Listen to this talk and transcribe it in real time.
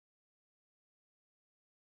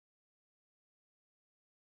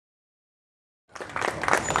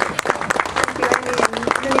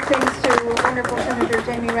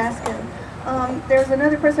Jamie Raskin. There's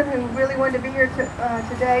another person who really wanted to be here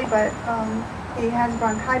today, but he has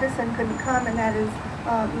bronchitis and couldn't come, and that is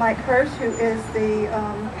Mike Hirsch, who is the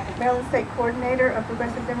Maryland State Coordinator of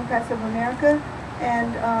Progressive Democrats of America.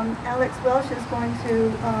 And Alex Welsch is going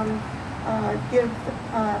to give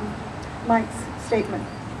Mike's statement.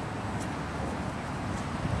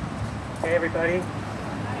 Hey everybody.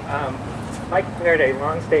 Mike prepared a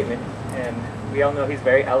long statement, and we all know he's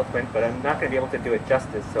very eloquent, but I'm not going to be able to do it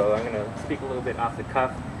justice, so I'm going to speak a little bit off the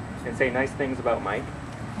cuff and say nice things about Mike.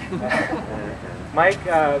 Mike,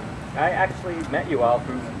 I actually met you all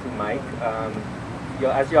through Mike.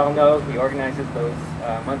 As you all know, he organizes those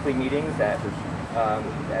monthly meetings at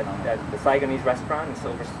the Saigonese restaurant in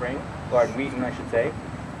Silver Spring, or in Wheaton, I should say.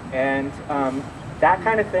 And that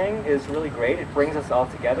kind of thing is really great. It brings us all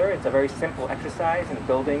together. It's a very simple exercise in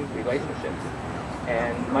building relationships.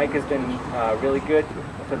 And Mike has been really good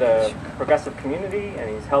to the progressive community, and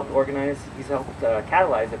he's helped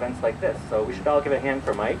catalyze events like this. So we should all give a hand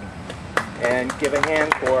for Mike, and give a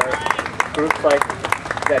hand for groups like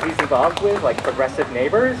that he's involved with, like Progressive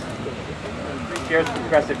Neighbors. Cheers to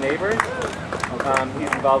Progressive Neighbors.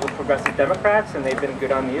 He's involved with Progressive Democrats, and they've been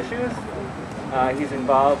good on the issues. He's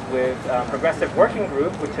involved with Progressive Working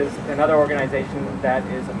Group, which is another organization that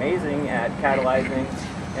is amazing at catalyzing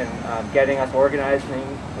and getting us organized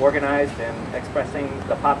and expressing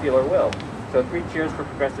the popular will. So 3 cheers for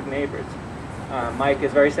Progressive Neighbors. Mike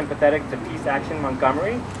is very sympathetic to Peace Action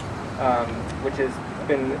Montgomery, which has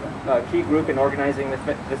been a key group in organizing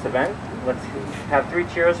this event. Let's have 3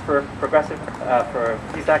 cheers for for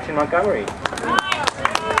Peace Action Montgomery.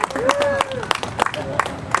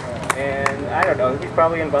 And I don't know, he's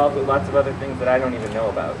probably involved with lots of other things that I don't even know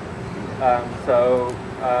about.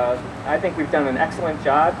 I think we've done an excellent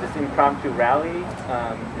job. This impromptu rally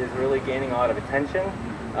is really gaining a lot of attention.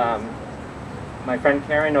 My friend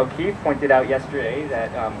Karen O'Keefe pointed out yesterday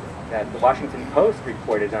that the Washington Post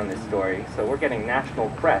reported on this story, so we're getting national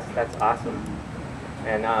press. That's awesome.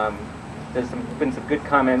 And there's been some good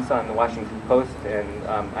comments on the Washington Post, and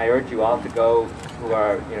I urge you all to go, who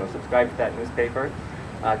are subscribed to that newspaper,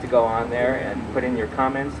 to go on there and put in your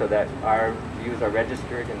comments so that our views are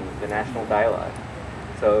registered in the national dialogue.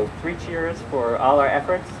 So 3 cheers for all our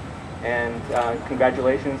efforts, and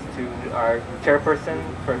congratulations to our chairperson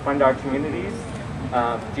for Fund Our Communities,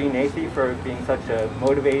 Jean Nathy, for being such a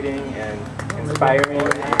motivating and inspiring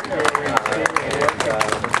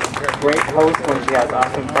great host when she has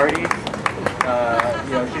awesome parties.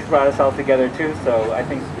 She's brought us all together too, so I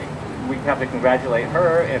think we have to congratulate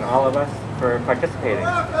her and all of us for participating.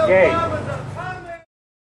 Yay!